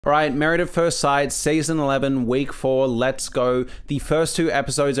All right, Married at First Sight, Season 11, Week 4, let's go. The first 2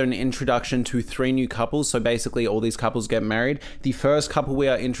 episodes are an introduction to 3 new couples, so basically all these couples get married. The first couple we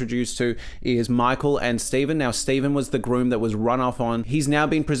are introduced to is Michael and Stephen. Now, Stephen was the groom that was run off on. He's now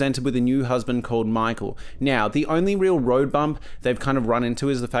been presented with a new husband called Michael. Now, the only real road bump they've kind of run into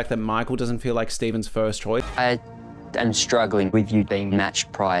is the fact that Michael doesn't feel like Stephen's first choice. I am struggling with you being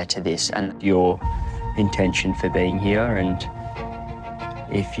matched prior to this and your intention for being here, and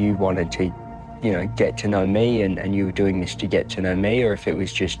if you wanted to, you know, get to know me and you were doing this to get to know me, or if it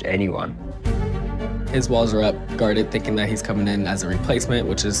was just anyone. His walls are up, guarded, thinking that he's coming in as a replacement,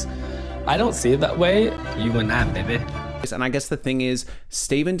 which is, I don't see it that way. You and I, baby. And I guess the thing is,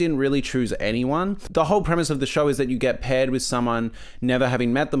 Stephen didn't really choose anyone. The whole premise of the show is that you get paired with someone never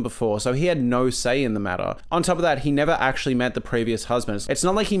having met them before, so he had no say in the matter. On top of that, he never actually met the previous husband. It's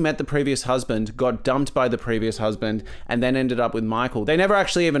not like he met the previous husband, got dumped by the previous husband, and then ended up with Michael. They never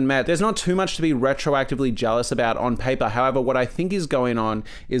actually even met. There's not too much to be retroactively jealous about on paper. However, what I think is going on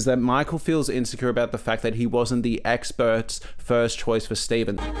is that Michael feels insecure about the fact that he wasn't the expert's first choice for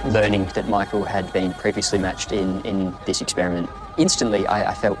Stephen. Learning that Michael had been previously matched in this experiment, instantly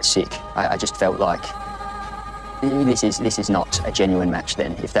I felt sick. I just felt like this is not a genuine match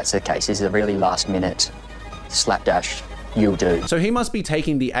then. If that's the case, this is a really last minute slapdash. You'll do. So he must be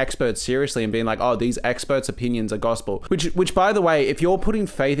taking the experts seriously and being like, oh, these experts' opinions are gospel. Which by the way, if you're putting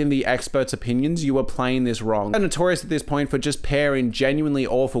faith in the experts' opinions, you are playing this wrong. They're notorious at this point for just pairing genuinely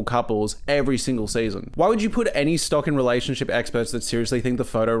awful couples every single season. Why would you put any stock in relationship experts that seriously think the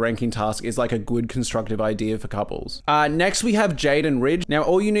photo ranking task is like a good constructive idea for couples? Next we have Jade and Ridge. Now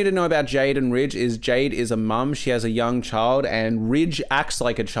all you need to know about Jade and Ridge is Jade is a mum, she has a young child, and Ridge acts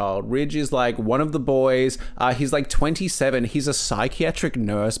like a child. Ridge is like one of the boys, he's like 27. He's a psychiatric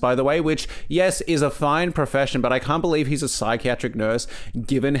nurse, by the way, which, yes, is a fine profession, but I can't believe he's a psychiatric nurse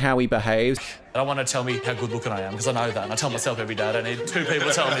given how he behaves. I don't want to tell me how good looking I am, because I know that, and I tell myself every day I don't need 2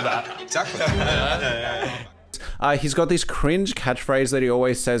 people telling me that. Exactly. He's got this cringe catchphrase that he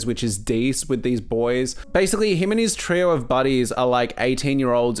always says, which is "Dees" with these boys. Basically, him and his trio of buddies are like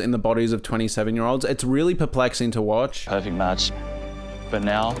 18-year-olds in the bodies of 27-year-olds. It's really perplexing to watch. Perfect match. But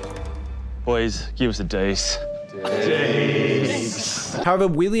now, boys, give us a Dees. However,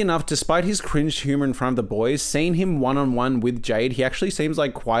 weirdly enough, despite his cringe humor in front of the boys, seeing him one-on-one with Jade, he actually seems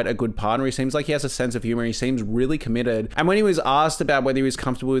like quite a good partner. He seems like he has a sense of humor. He seems really committed. And when he was asked about whether he was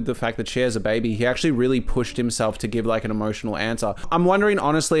comfortable with the fact that she has a baby, he actually really pushed himself to give like an emotional answer. I'm wondering,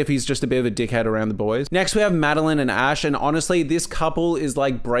 honestly, if he's just a bit of a dickhead around the boys. Next, we have Madeline and Ash, and honestly, this couple is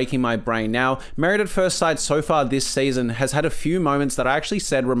like breaking my brain. Now, Married at First Sight so far this season has had a few moments that I actually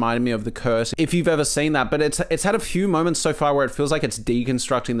said reminded me of The Curse, if you've ever seen that, but it's had a few moments so far where it feels like it's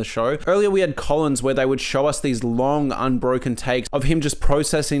deconstructing the show. Earlier we had Collins, where they would show us these long unbroken takes of him just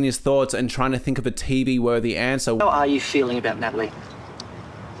processing his thoughts and trying to think of a TV worthy answer. How are you feeling about Natalie?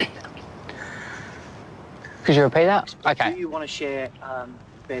 Could you repeat that? Okay. Do you want to share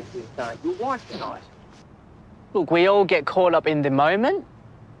bed with your wife tonight? Look, we all get caught up in the moment,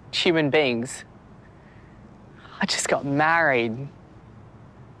 human beings. I just got married.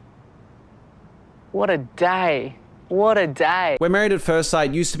 What a day. What a day. Where Married at First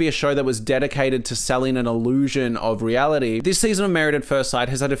Sight used to be a show that was dedicated to selling an illusion of reality, this season of Married at First Sight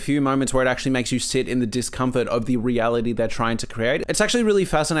has had a few moments where it actually makes you sit in the discomfort of the reality they're trying to create. It's actually really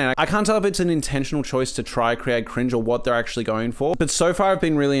fascinating. I can't tell if it's an intentional choice to try create cringe or what they're actually going for, but so far I've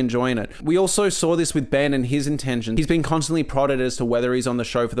been really enjoying it. We also saw this with Ben and his intentions. He's been constantly prodded as to whether he's on the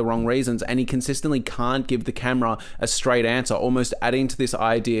show for the wrong reasons, and he consistently can't give the camera a straight answer, almost adding to this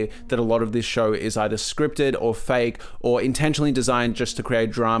idea that a lot of this show is either scripted or fake or intentionally designed just to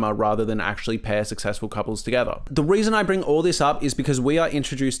create drama rather than actually pair successful couples together. The reason I bring all this up is because we are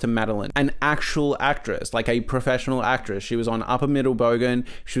introduced to Madeline, an actual actress, like a professional actress. She was on Upper Middle Bogan,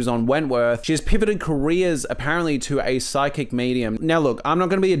 she was on Wentworth. She has pivoted careers apparently to a psychic medium. Now look, I'm not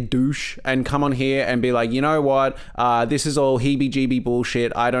gonna be a douche and come on here and be like, you know what, this is all heebie-jeebie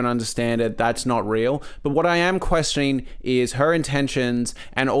bullshit, I don't understand it, that's not real. But what I am questioning is her intentions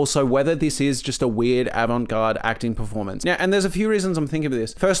and also whether this is just a weird avant-garde acting performance. Now, and there's a few reasons I'm thinking of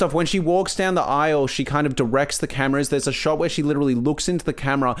this. First off, when she walks down the aisle, she kind of directs the cameras. There's a shot where she literally looks into the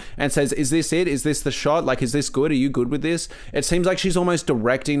camera and says, is this it? Is this the shot? Like, is this good? Are you good with this? It seems like she's almost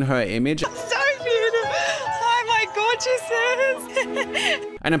directing her image. So beautiful. Oh my God, she says.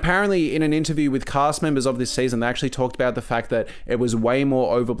 And apparently in an interview with cast members of this season, they actually talked about the fact that it was way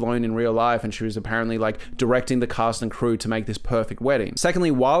more overblown in real life, and she was apparently like directing the cast and crew to make this perfect wedding.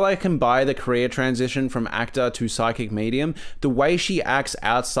 Secondly, while I can buy the career transition from actor to psychic medium, the way she acts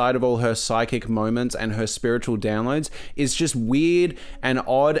outside of all her psychic moments and her spiritual downloads is just weird and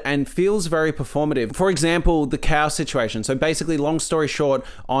odd and feels very performative. For example, the cow situation. So basically, long story short,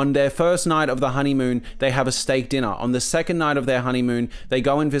 on their first night of the honeymoon, they have a steak dinner. On the second night of their honeymoon, they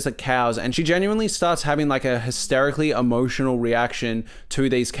go and visit cows, and she genuinely starts having like a hysterically emotional reaction to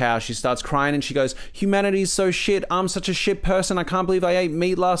these cows. She starts crying and she goes, humanity's so shit, I'm such a shit person, I can't believe I ate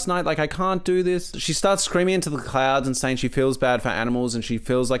meat last night, like I can't do this. She starts screaming into the clouds and saying she feels bad for animals and she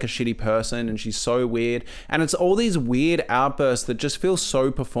feels like a shitty person and she's so weird. And it's all these weird outbursts that just feel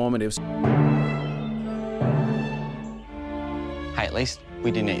so performative. Hey, at least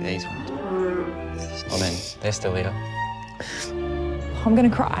we didn't eat these ones. I mean, they're still here. I'm gonna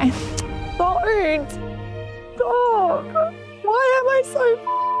cry. Don't! Stop! Why am I so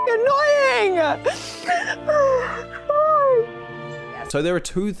annoying? So there are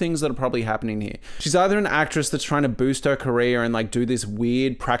two things that are probably happening here. She's either an actress that's trying to boost her career and like do this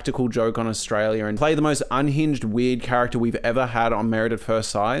weird practical joke on Australia and play the most unhinged weird character we've ever had on Married at First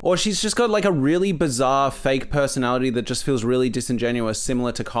Sight, or she's just got like a really bizarre fake personality that just feels really disingenuous,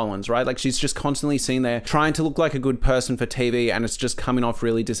 similar to Colin's, right? Like she's just constantly seen there trying to look like a good person for TV and it's just coming off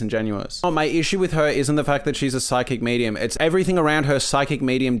really disingenuous. My issue with her isn't the fact that she's a psychic medium. It's everything around her psychic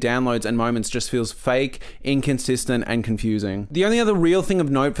medium downloads and moments just feels fake, inconsistent, and confusing. The only other real thing of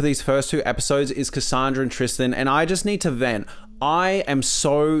note for these first two episodes is Cassandra and Tristan, and I just need to vent. I am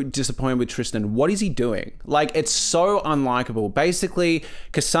so disappointed with Tristan. What is he doing? Like, it's so unlikable. Basically,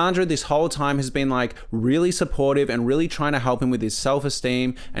 Cassandra this whole time has been like really supportive and really trying to help him with his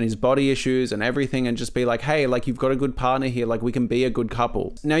self-esteem and his body issues and everything, and just be like, hey, like you've got a good partner here, like we can be a good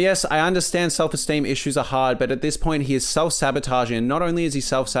couple. Now, yes, I understand self-esteem issues are hard, but at this point he is self-sabotaging, and not only is he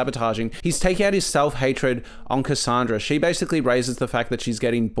self-sabotaging, he's taking out his self-hatred on Cassandra. She basically raises the fact that she's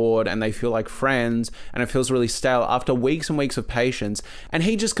getting bored and they feel like friends, and it feels really stale after weeks and weeks of patience, and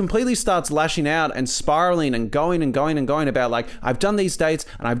he just completely starts lashing out and spiraling and going about like, I've done these dates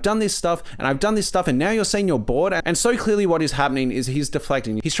and I've done this stuff and I've done this stuff and now you're saying you're bored. And so clearly what is happening is he's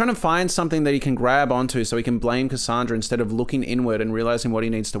deflecting. He's trying to find something that he can grab onto so he can blame Cassandra instead of looking inward and realizing what he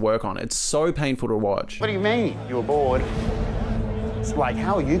needs to work on. It's so painful to watch. What do you mean? You were bored? It's like,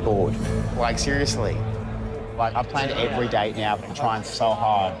 how are you bored? Like, seriously. Like, I plan every date now, trying so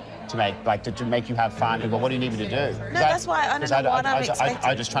hard to make you have fun. But what do you need me to do? No, that's why I don't know what I'm expecting.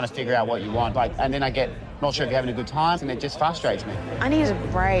 I'm just trying to figure out what you want. Like, and then I get not sure if you're having a good time, and it just frustrates me. I need a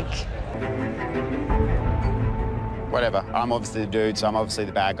break. Whatever. I'm obviously the dude, so I'm obviously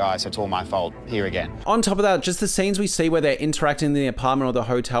the bad guy, so it's all my fault here again. On top of that, just the scenes we see where they're interacting in the apartment or the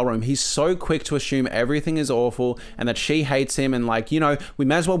hotel room, he's so quick to assume everything is awful and that she hates him and like, you know, we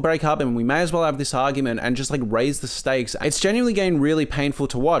may as well break up and we may as well have this argument and just like raise the stakes. It's genuinely getting really painful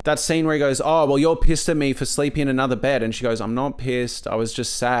to watch. That scene where he goes, oh, well, you're pissed at me for sleeping in another bed. And she goes, I'm not pissed, I was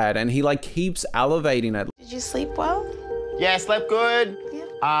just sad. And he like keeps elevating it. Did you sleep well? Yeah, slept good. Yeah.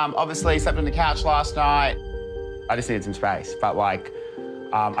 Obviously slept on the couch last night. I just needed some space, but like,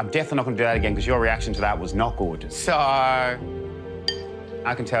 I'm definitely not gonna do that again because your reaction to that was not good. So, I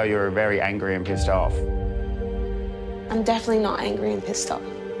can tell you're very angry and pissed off. I'm definitely not angry and pissed off.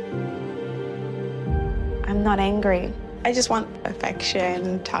 I'm not angry. I just want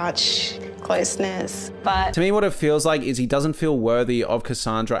affection, touch, closeness, but... To me, what it feels like is he doesn't feel worthy of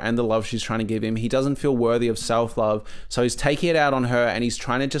Cassandra and the love she's trying to give him. He doesn't feel worthy of self-love, so he's taking it out on her and he's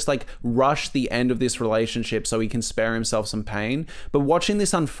trying to just like rush the end of this relationship so he can spare himself some pain. But watching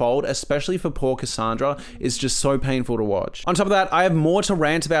this unfold, especially for poor Cassandra, is just so painful to watch. On top of that, I have more to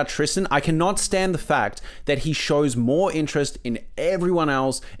rant about Tristan. I cannot stand the fact that he shows more interest in everyone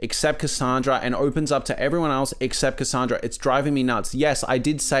else except Cassandra and opens up to everyone else except Cassandra. It's driving me nuts. Yes, I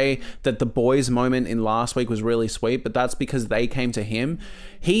did say that the boys moment in last week was really sweet, but that's because they came to him.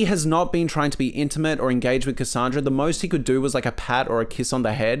 He has not been trying to be intimate or engage with Cassandra. The most he could do was like a pat or a kiss on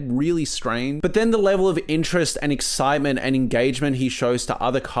the head, really strange. But then the level of interest and excitement and engagement he shows to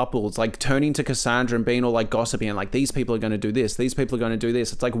other couples, like turning to Cassandra and being all like gossipy and like, these people are going to do this, these people are going to do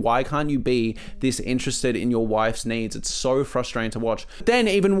this. It's like, why can't you be this interested in your wife's needs? It's so frustrating to watch. Then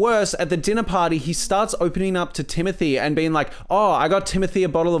even worse, at the dinner party, he starts opening up to Timothy and being like, oh, I got Timothy a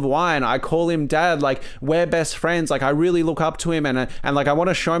bottle of wine. I call him dad. Like, we're best friends. Like, I really look up to him and like, I want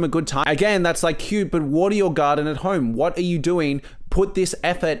to show him a good time. Again, that's like cute, but water your garden at home. What are you doing put this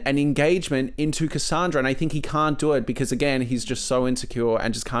effort and engagement into Cassandra. And I think he can't do it because, again, he's just so insecure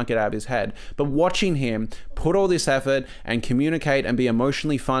and just can't get out of his head. But watching him put all this effort and communicate and be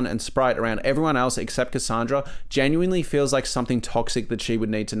emotionally fun and sprite around everyone else except Cassandra genuinely feels like something toxic that she would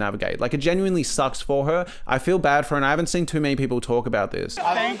need to navigate. Like, it genuinely sucks for her. I feel bad for her, and I haven't seen too many people talk about this.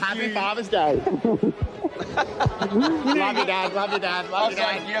 Happy Father's Day. Love you, Dad. Love you, Dad. Love you,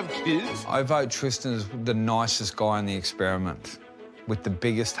 Dad. You have kids? I vote Tristan as the nicest guy in the experiment, with the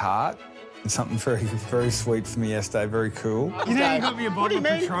biggest heart. Something very, very sweet for me yesterday, very cool. You know, you got me a bottle of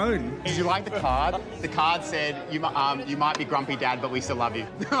Patron. Did you like the card? The card said, you might be grumpy, Dad, but we still love you.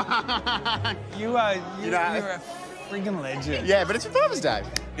 You're a friggin' legend. Yeah, but it's for Father's Day.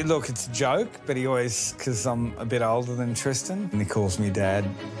 Look, it's a joke, but he always, because I'm a bit older than Tristan, and he calls me Dad.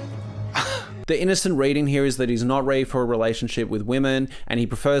 The innocent reading here is that he's not ready for a relationship with women, and he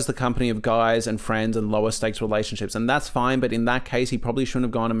prefers the company of guys and friends and lower stakes relationships, and that's fine, but in that case he probably shouldn't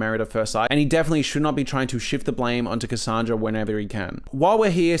have gone and married at first sight, and he definitely should not be trying to shift the blame onto Cassandra whenever he can. While we're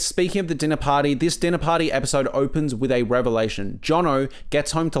here, speaking of the dinner party, this dinner party episode opens with a revelation. Jono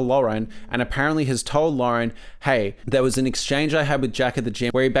gets home to Lauren and apparently has told Lauren, hey, there was an exchange I had with Jack at the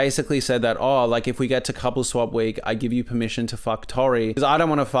gym where he basically said that, oh, like if we get to couple swap week, I give you permission to fuck Tori because I don't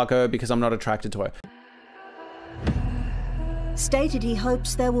want to fuck her because I'm not attracted to her. Stated he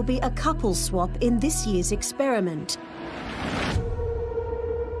hopes there will be a couple swap in this year's experiment.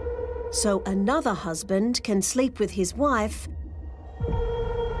 So another husband can sleep with his wife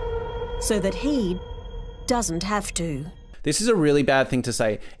so that he doesn't have to. This is a really bad thing to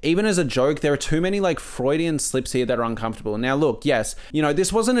say. Even as a joke, there are too many like Freudian slips here that are uncomfortable. Now look, yes, you know,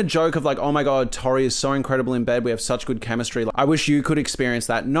 this wasn't a joke of like, oh my God, Tori is so incredible in bed. We have such good chemistry. Like, I wish you could experience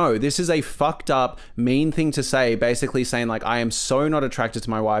that. No, this is a fucked up, mean thing to say. Basically saying like, I am so not attracted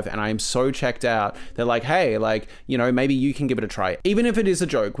to my wife and I am so checked out. They're like, hey, like, you know, maybe you can give it a try. Even if it is a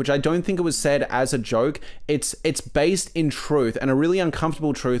joke, which I don't think it was said as a joke, it's based in truth and a really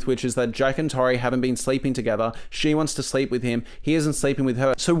uncomfortable truth, which is that Jack and Tori haven't been sleeping together. She wants to sleep with him. He isn't sleeping with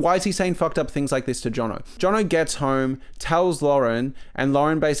her. So why is he saying fucked up things like this to Jono? Jono gets home, tells Lauren, and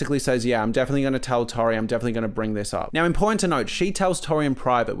Lauren basically says, yeah, I'm definitely going to tell Tori. I'm definitely going to bring this up. Now, important to note, she tells Tori in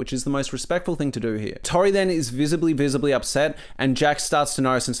private, which is the most respectful thing to do here. Tori then is visibly upset, and Jack starts to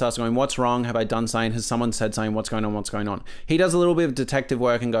notice and starts going, what's wrong? Have I done something? Has someone said something? What's going on? What's going on? He does a little bit of detective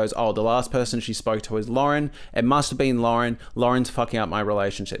work and goes, oh, the last person she spoke to is Lauren. It must have been Lauren. Lauren's fucking up my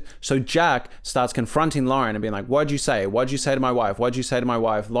relationship. So Jack starts confronting Lauren and being like, what'd you say? What'd you say to my wife? What'd you say to my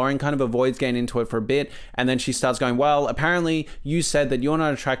wife? Lauren kind of avoids getting into it for a bit, and then she starts going, well, apparently you said that you're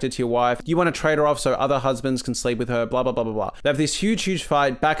not attracted to your wife. You want to trade her off so other husbands can sleep with her, blah, blah, blah, blah, blah. They have this huge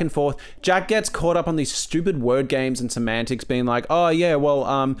fight back and forth. Jack gets caught up on these stupid word games and semantics, being like, oh yeah, well,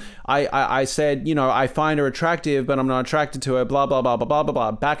 I said, you know, I find her attractive, but I'm not attracted to her, blah, blah, blah, blah, blah, blah,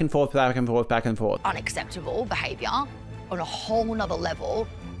 blah. Back and forth, back and forth, back and forth. Unacceptable behavior on a whole nother level.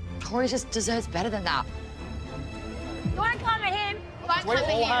 Tori just deserves better than that. Don't come at him.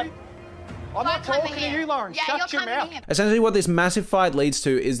 I'm not talking to you, Lauren. Yeah, Shut your mouth. Essentially what this massive fight leads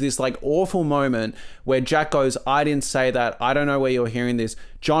to is this like awful moment where Jack goes, I didn't say that. I don't know where you're hearing this.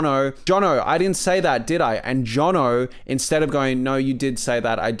 Jono, I didn't say that, did I? And Jono, instead of going, no, you did say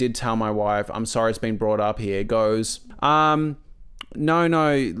that. I did tell my wife. I'm sorry it's been brought up here. Goes, no,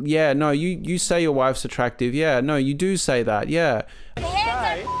 yeah, no, you say your wife's attractive. Yeah, no, you do say that. Yeah. Your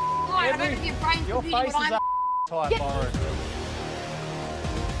hands are I don't know if your brain's Your face is a type, Lauren.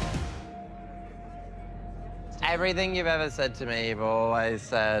 Everything you've ever said to me, you've always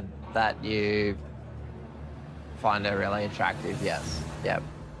said that you find her really attractive, yes. Yep.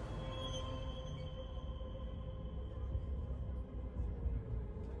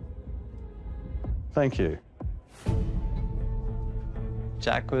 Thank you.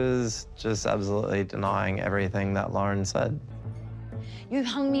 Jack was just absolutely denying everything that Lauren said. You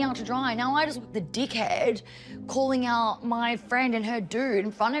hung me out to dry. Now I just look the dickhead calling out my friend and her dude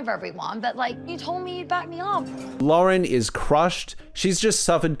in front of everyone. But like, you told me you'd back me up. Lauren is crushed. She's just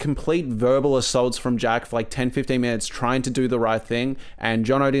suffered complete verbal assaults from Jack for like 10-15 minutes trying to do the right thing, and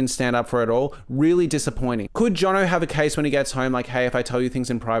Jono didn't stand up for it at all. Really disappointing. Could Jono have a case when he gets home like, hey, if I tell you things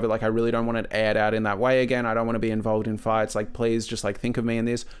in private, like I really don't want it aired out in that way again. I don't want to be involved in fights. Like, please just like think of me in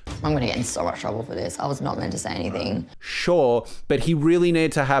this. I'm gonna get in so much trouble for this. I was not meant to say anything. Sure, but he really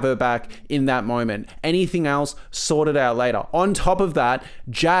needed to have her back in that moment. Anything else, sort it out later. On top of that,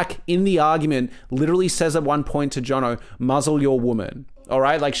 Jack in the argument literally says at one point to Jono, muzzle your woman. All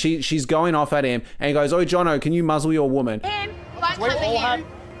right, like she's going off at him, and he goes, oh, Jono, can you muzzle your woman? Him. We all have...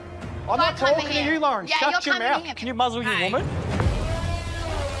 I'm not talking to you, Lauren. Yeah, Shut your mouth. Him. Can you muzzle your woman?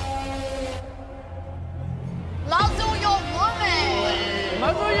 Muzzle your woman.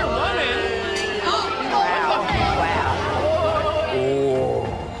 I thought you were running.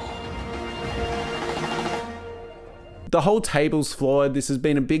 The whole table's flawed. This has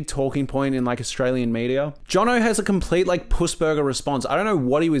been a big talking point in like Australian media. Jono has a complete like pussburger response. I don't know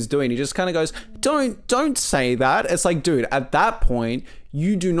what he was doing. He just kind of goes, don't say that. It's like, dude, at that point,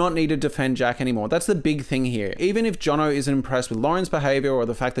 you do not need to defend Jack anymore. That's the big thing here. Even if Jono isn't impressed with Lauren's behavior or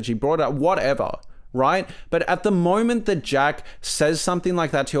the fact that she brought it up, whatever, right? But at the moment that Jack says something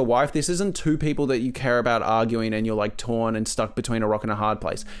like that to your wife, this isn't two people that you care about arguing and you're like torn and stuck between a rock and a hard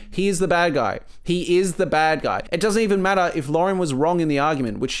place. He is the bad guy. He is the bad guy. It doesn't even matter if Lauren was wrong in the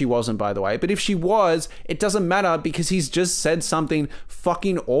argument, which she wasn't, by the way. But if she was, it doesn't matter because he's just said something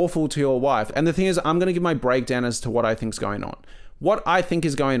fucking awful to your wife. And the thing is, I'm going to give my breakdown as to what I think's going on. What I think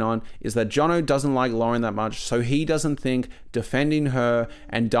is going on is that Jono doesn't like Lauren that much, so he doesn't think defending her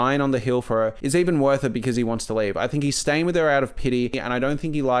and dying on the hill for her is even worth it because he wants to leave. I think he's staying with her out of pity, and I don't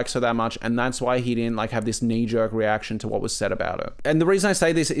think he likes her that much, and that's why he didn't like have this knee-jerk reaction to what was said about her. And the reason I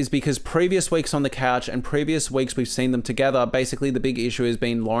say this is because previous weeks on the couch and previous weeks we've seen them together, basically the big issue has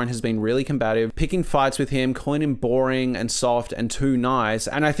been Lauren has been really combative, picking fights with him, calling him boring and soft and too nice,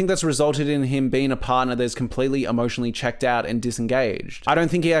 and I think that's resulted in him being a partner that's completely emotionally checked out and disengaged. I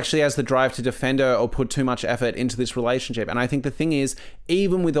don't think he actually has the drive to defend her or put too much effort into this relationship. And I think the thing is,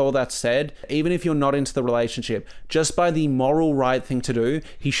 even with all that said, even if you're not into the relationship, just by the moral right thing to do,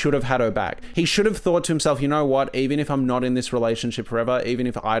 he should have had her back. He should have thought to himself, you know what, even if I'm not in this relationship forever, even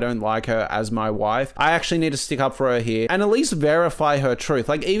if I don't like her as my wife, I actually need to stick up for her here and at least verify her truth.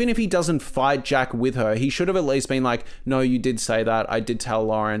 Like, even if he doesn't fight Jack with her, he should have at least been like, no, you did say that. I did tell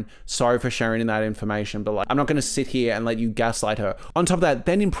Lauren. Sorry for sharing that information, but like, I'm not going to sit here and let you gaslight her. On top of that,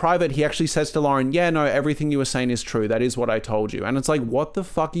 then in private, he actually says to Lauren, yeah, no, everything you were saying is true. That is what I told you. And it's like, what the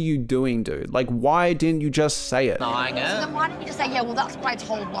fuck are you doing, dude? Like, why didn't you just say it? So then why didn't you just say, yeah, well, that's what I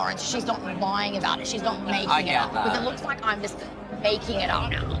told Lauren. So she's not lying about it. She's not making it up. Because it looks like I'm just making it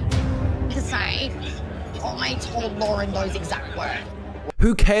up now. To say, I told Lauren those exact words.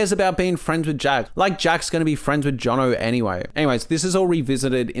 Who cares about being friends with Jack? Like, Jack's gonna be friends with Jono anyway. Anyways, this is all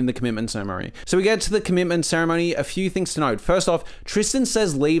revisited in the commitment ceremony. So we get to the commitment ceremony, a few things to note. First off, Tristan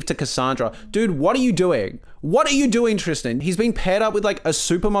says leave to Cassandra. Dude, what are you doing? What are you doing, Tristan? He's been paired up with like a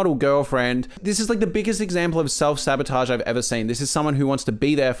supermodel girlfriend. This is like the biggest example of self-sabotage I've ever seen. This is someone who wants to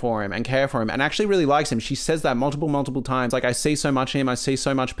be there for him and care for him and actually really likes him. She says that multiple times. Like, I see so much in him. I see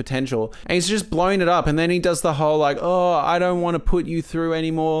so much potential. And he's just blowing it up. And then he does the whole like, oh, I don't want to put you through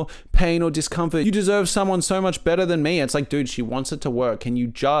any more pain or discomfort. You deserve someone so much better than me. It's like, dude, she wants it to work. Can you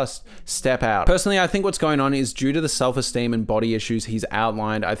just step out? Personally, I think what's going on is due to the self-esteem and body issues he's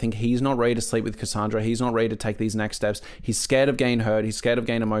outlined. I think he's not ready to sleep with Cassandra. He's not ready to take these next steps. He's scared of getting hurt. He's scared of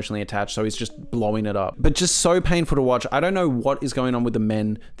getting emotionally attached. So he's just blowing it up. But just so painful to watch. I don't know what is going on with the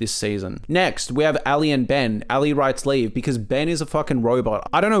men this season. Next, we have Ali and Ben. Ali writes leave because Ben is a fucking robot.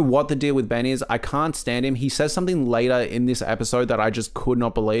 I don't know what the deal with Ben is. I can't stand him. He says something later in this episode that I just could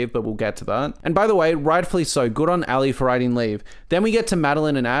not believe, but we'll get to that. And by the way, rightfully so, good on Ali for writing leave. Then we get to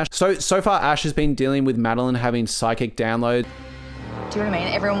Madeline and Ash. So far Ash has been dealing with Madeline having psychic downloads. Do you know what I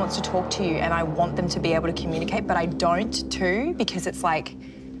mean? Everyone wants to talk to you and I want them to be able to communicate, but I don't too, because it's like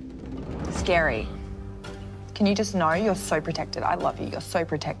scary. Can you just know you're so protected? I love you, you're so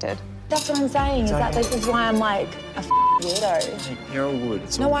protected. That's what I'm saying, is that this is why I'm like a weirdo. You're all good.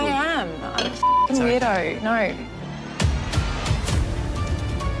 It's all No, good. I am. I'm a weirdo. No.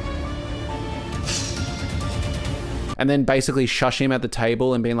 And then basically shush him at the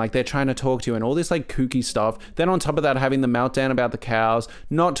table and being like, they're trying to talk to you and all this like kooky stuff. Then on top of that, having the meltdown about the cows,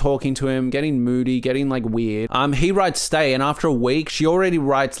 not talking to him, getting moody, getting like weird. He writes stay, and after a week, she already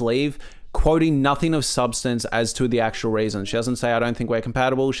writes leave, quoting nothing of substance as to the actual reason. She doesn't say, I don't think we're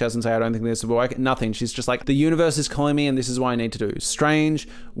compatible. She doesn't say, I don't think this will work. Nothing. She's just like, the universe is calling me and this is what I need to do. Strange,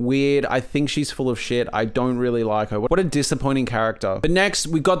 weird. I think she's full of shit. I don't really like her. What a disappointing character. But next,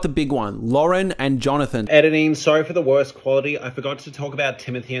 we got the big one, Lauren and Jonathan. Editing, sorry for the worst quality. I forgot to talk about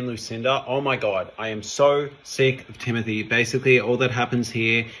Timothy and Lucinda. Oh my God, I am so sick of Timothy. Basically, all that happens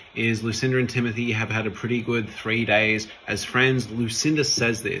here is Lucinda and Timothy have had a pretty good 3 days as friends. Lucinda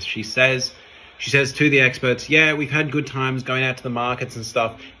says this. She says to the experts, yeah, we've had good times going out to the markets and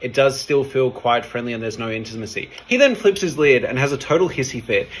stuff. It does still feel quite friendly and there's no intimacy. He then flips his lid and has a total hissy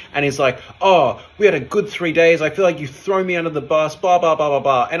fit. And he's like, oh, we had a good 3 days. I feel like you throw me under the bus, blah, blah, blah, blah,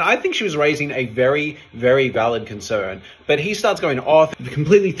 blah. And I think she was raising a very, very valid concern. But he starts going off,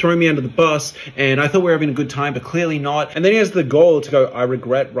 completely throw me under the bus. And I thought we were having a good time, but clearly not. And then he has the goal to go, I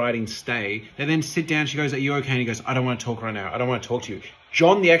regret writing stay. They then sit down. She goes, are you okay? And he goes, I don't want to talk right now. I don't want to talk to you.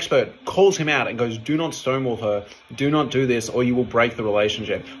 John, the expert, calls him out and goes, do not stonewall her. Do not do this or you will break the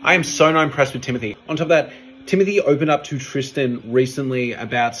relationship. I am so not impressed with Timothy. On top of that, Timothy opened up to Tristan recently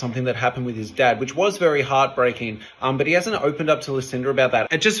about something that happened with his dad, which was very heartbreaking, but he hasn't opened up to Lucinda about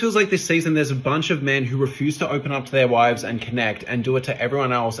that. It just feels like this season there's a bunch of men who refuse to open up to their wives and connect and do it to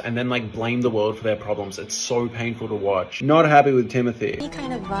everyone else and then like blame the world for their problems. It's so painful to watch. Not happy with Timothy. Any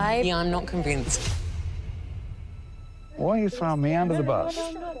kind of vibe? Yeah, I'm not convinced. Why are you throwing me under the bus?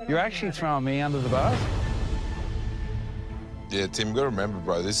 You're actually throwing me under the bus? Yeah, Tim, you got to remember,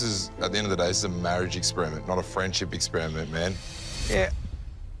 bro, this is, at the end of the day, this is a marriage experiment, not a friendship experiment, man. Yeah,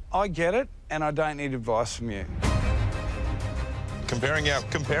 I get it, and I don't need advice from you. Comparing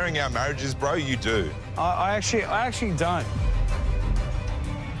our marriages, bro, you do. I actually don't.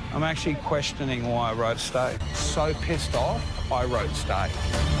 I'm actually questioning why I wrote stay. So pissed off, I wrote stay.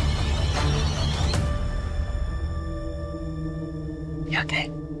 You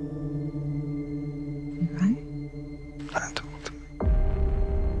okay?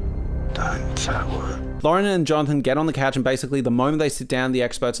 Don't say a word. Lauren and Jonathan get on the couch and basically the moment they sit down, the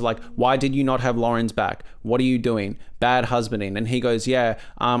experts are like, why did you not have Lauren's back? What are you doing? Bad husbanding. And he goes, yeah,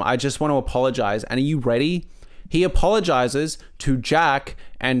 I just want to apologize. And are you ready? He apologizes to Jack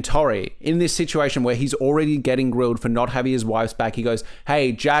and Tori in this situation where he's already getting grilled for not having his wife's back. He goes,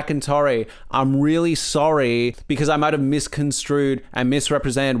 hey, Jack and Tori, I'm really sorry because I might have misconstrued and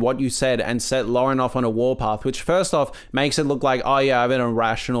misrepresented what you said and set Lauren off on a warpath, which first off makes it look like, oh yeah, I have an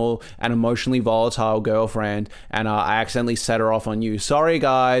irrational and emotionally volatile girlfriend and I accidentally set her off on you. Sorry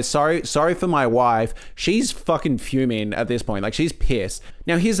guys, sorry for my wife. She's fucking fuming at this point. Like she's pissed.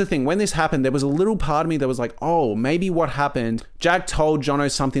 Now here's the thing, when this happened, there was a little part of me that was like, oh, maybe what happened, Jack told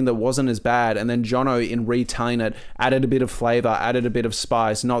Jono something that wasn't as bad, and then Jono, in retelling it, added a bit of flavor, added a bit of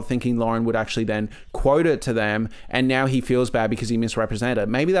spice, not thinking Lauren would actually then quote it to them, and now he feels bad because he misrepresented it.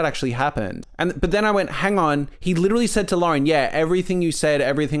 Maybe that actually happened. But then I went, hang on, he literally said to Lauren, yeah, everything you said,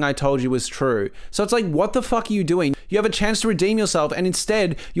 everything I told you was true. So it's like, what the fuck are you doing? You have a chance to redeem yourself, and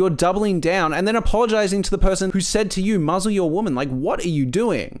instead you're doubling down and then apologizing to the person who said to you, muzzle your woman. Like, what are you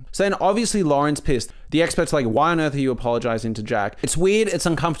doing? So then obviously Lauren's pissed. The expert's like, why on earth are you apologizing to Jack? It's weird, it's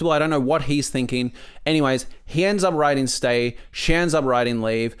uncomfortable, I don't know what he's thinking. Anyways, he ends up writing stay, she ends up writing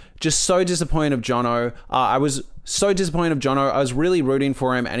leave. Just so disappointed of Jono. I was so disappointed of Jono. I was really rooting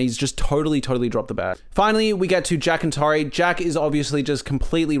for him and he's just totally dropped the bag. Finally, we get to Jack and Tori. Jack is obviously just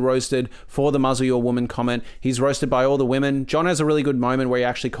completely roasted for the muzzle your woman comment. He's roasted by all the women. John has a really good moment where he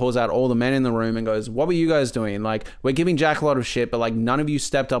actually calls out all the men in the room and goes, what were you guys doing? Like, we're giving Jack a lot of shit, but like none of you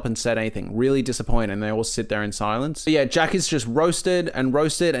stepped up and said anything. Really disappointed. And they all sit there in silence. But yeah, Jack is just roasted and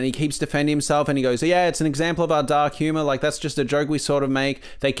he keeps defending himself and he goes, yeah, it's an example of our dark humor. Like that's just a joke we sort of make.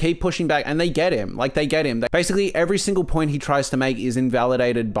 They keep pushing back and they get him. Like they get him. Basically every single point he tries to make is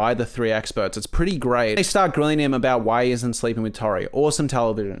invalidated by the three experts. It's pretty great. They start grilling him about why he isn't sleeping with Tori. Awesome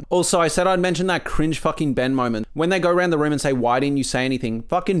television. Also, I said I'd mention that cringe fucking Ben moment. When they go around the room and say, why didn't you say anything?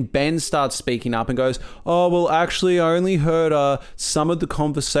 Fucking Ben starts speaking up and goes, oh, well, actually, I only heard some of the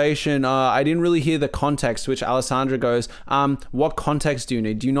conversation. I didn't really hear the context, which Alessandra goes, what context do you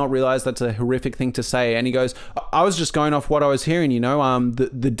need? Do you not realize that's a horrific thing to say? And he goes, I was just going off what I was hearing, you know,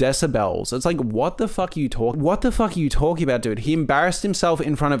 the decibels. It's like, what the fuck are you talking? What the fuck are you talking about, dude? He embarrassed himself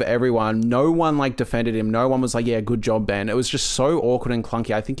in front of everyone. No one like defended him. No one was like, yeah, good job, Ben. It was just so awkward and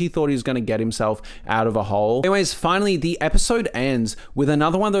clunky. I think he thought he was going to get himself out of a hole. Anyways, finally, the episode ends with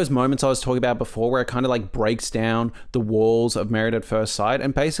another one of those moments I was talking about before where it kind of like breaks down the walls of Married at First Sight.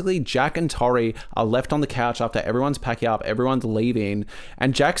 And basically, Jack and Tori are left on the couch after everyone's packing up, everyone's leaving.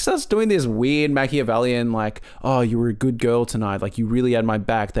 And Jack starts doing this weird Machiavellian, like, oh, you were a good girl tonight. Like, you really had my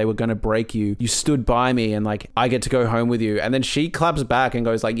back. They were going to break you. You stood by me and like, I get to go home with you. And then she claps back and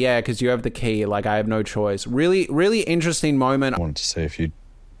goes like, yeah, because you have the key. Like, I have no choice. Really, really interesting moment. I wanted to see if you'd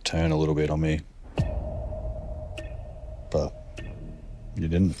turn a little bit on me, but you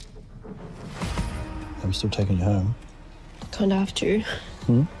didn't. I'm still taking you home. Kind of have to.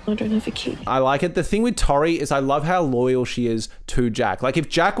 I don't have a key. I like it. The thing with Tori is I love how loyal she is to Jack. Like, if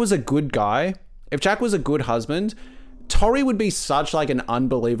Jack was a good guy, if Jack was a good husband, Tori would be such like an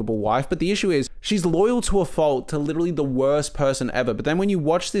unbelievable wife, but the issue is she's loyal to a fault to literally the worst person ever. But then when you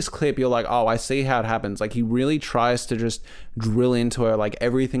watch this clip, you're like, oh, I see how it happens. Like, he really tries to just drill into her, like,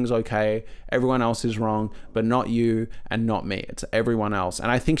 everything's okay, everyone else is wrong, but not you and not me. It's everyone else. And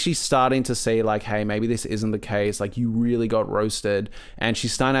I think she's starting to see like, hey, maybe this isn't the case. Like, you really got roasted, and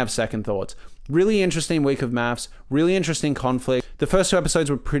she's starting to have second thoughts. Really interesting week of maths, really interesting conflict. The first two episodes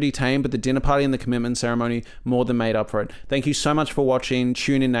were pretty tame, but the dinner party and the commitment ceremony more than made up for it. Thank you so much for watching.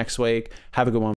 Tune in next week. Have a good one.